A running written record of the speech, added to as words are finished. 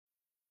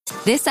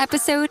This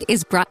episode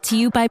is brought to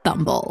you by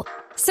Bumble.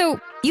 So,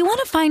 you want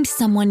to find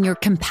someone you're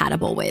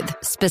compatible with,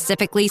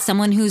 specifically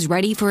someone who's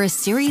ready for a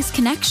serious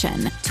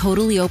connection,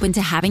 totally open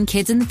to having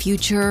kids in the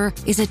future,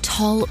 is a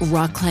tall,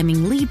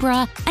 rock-climbing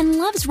Libra, and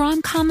loves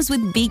rom-coms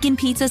with vegan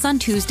pizzas on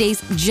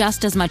Tuesdays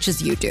just as much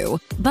as you do.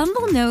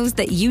 Bumble knows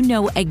that you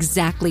know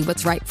exactly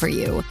what's right for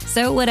you.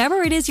 So whatever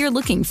it is you're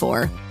looking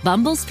for,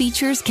 Bumble's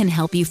features can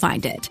help you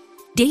find it.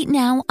 Date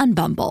now on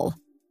Bumble.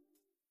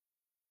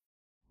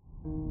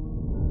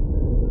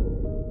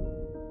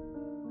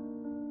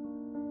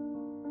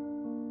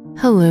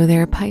 Hello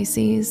there,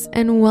 Pisces,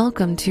 and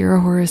welcome to your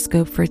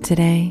horoscope for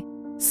today,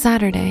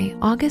 Saturday,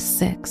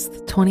 August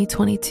 6th,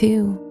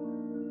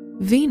 2022.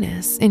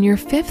 Venus in your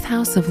 5th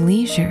house of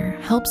leisure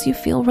helps you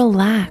feel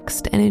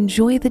relaxed and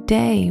enjoy the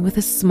day with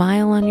a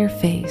smile on your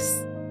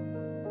face.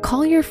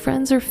 Call your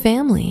friends or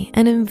family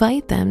and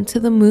invite them to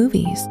the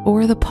movies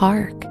or the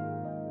park.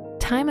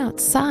 Time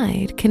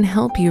outside can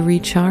help you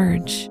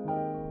recharge.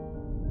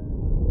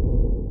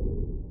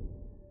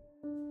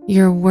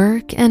 Your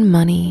work and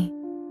money.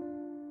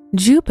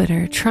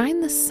 Jupiter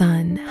trine the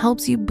sun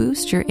helps you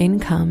boost your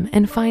income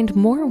and find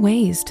more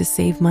ways to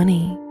save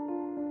money.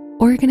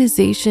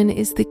 Organization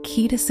is the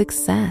key to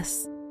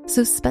success,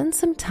 so spend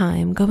some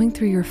time going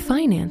through your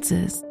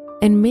finances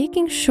and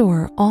making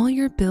sure all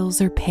your bills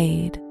are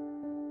paid.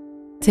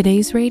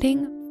 Today's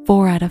rating,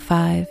 4 out of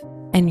 5,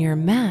 and your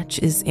match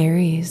is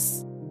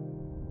Aries.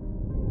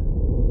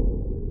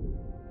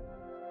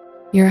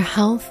 Your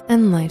health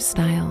and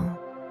lifestyle.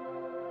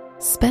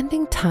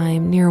 Spending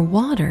time near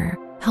water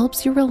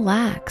helps you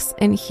relax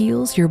and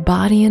heals your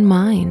body and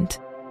mind.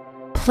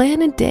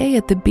 Plan a day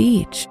at the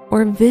beach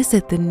or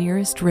visit the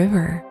nearest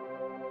river.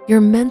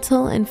 Your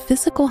mental and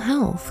physical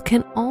health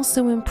can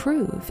also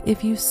improve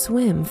if you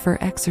swim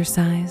for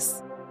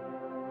exercise.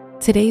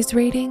 Today's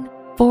rating,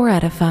 4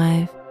 out of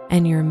 5,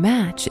 and your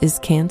match is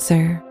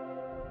Cancer.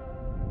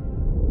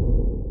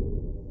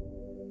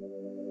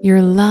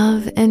 Your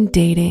love and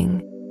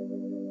dating.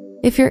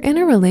 If you're in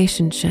a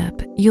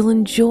relationship, you'll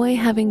enjoy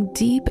having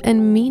deep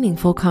and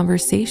meaningful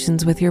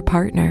conversations with your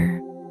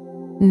partner.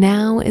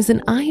 Now is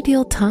an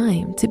ideal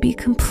time to be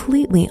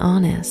completely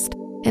honest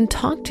and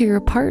talk to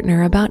your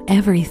partner about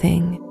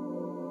everything.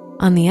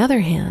 On the other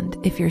hand,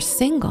 if you're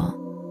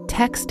single,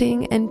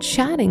 texting and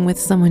chatting with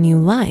someone you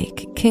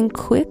like can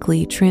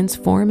quickly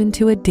transform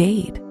into a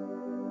date.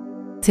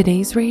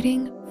 Today's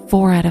rating,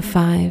 4 out of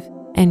 5,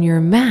 and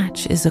your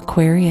match is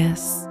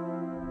Aquarius.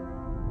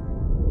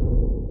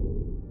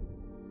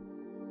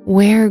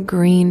 Wear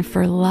green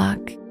for luck.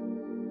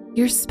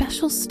 Your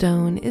special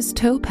stone is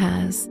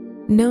topaz,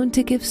 known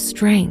to give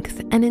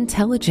strength and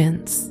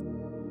intelligence.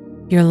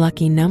 Your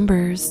lucky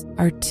numbers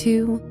are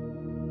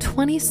 2,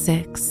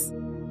 26,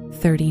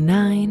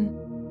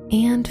 39,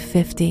 and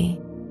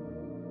 50.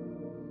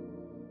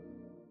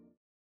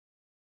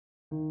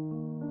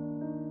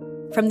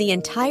 From the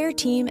entire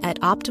team at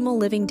Optimal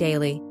Living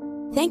Daily,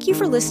 thank you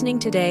for listening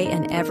today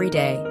and every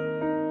day.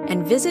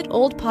 And visit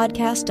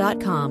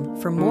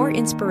oldpodcast.com for more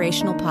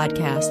inspirational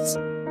podcasts.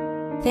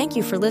 Thank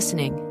you for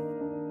listening.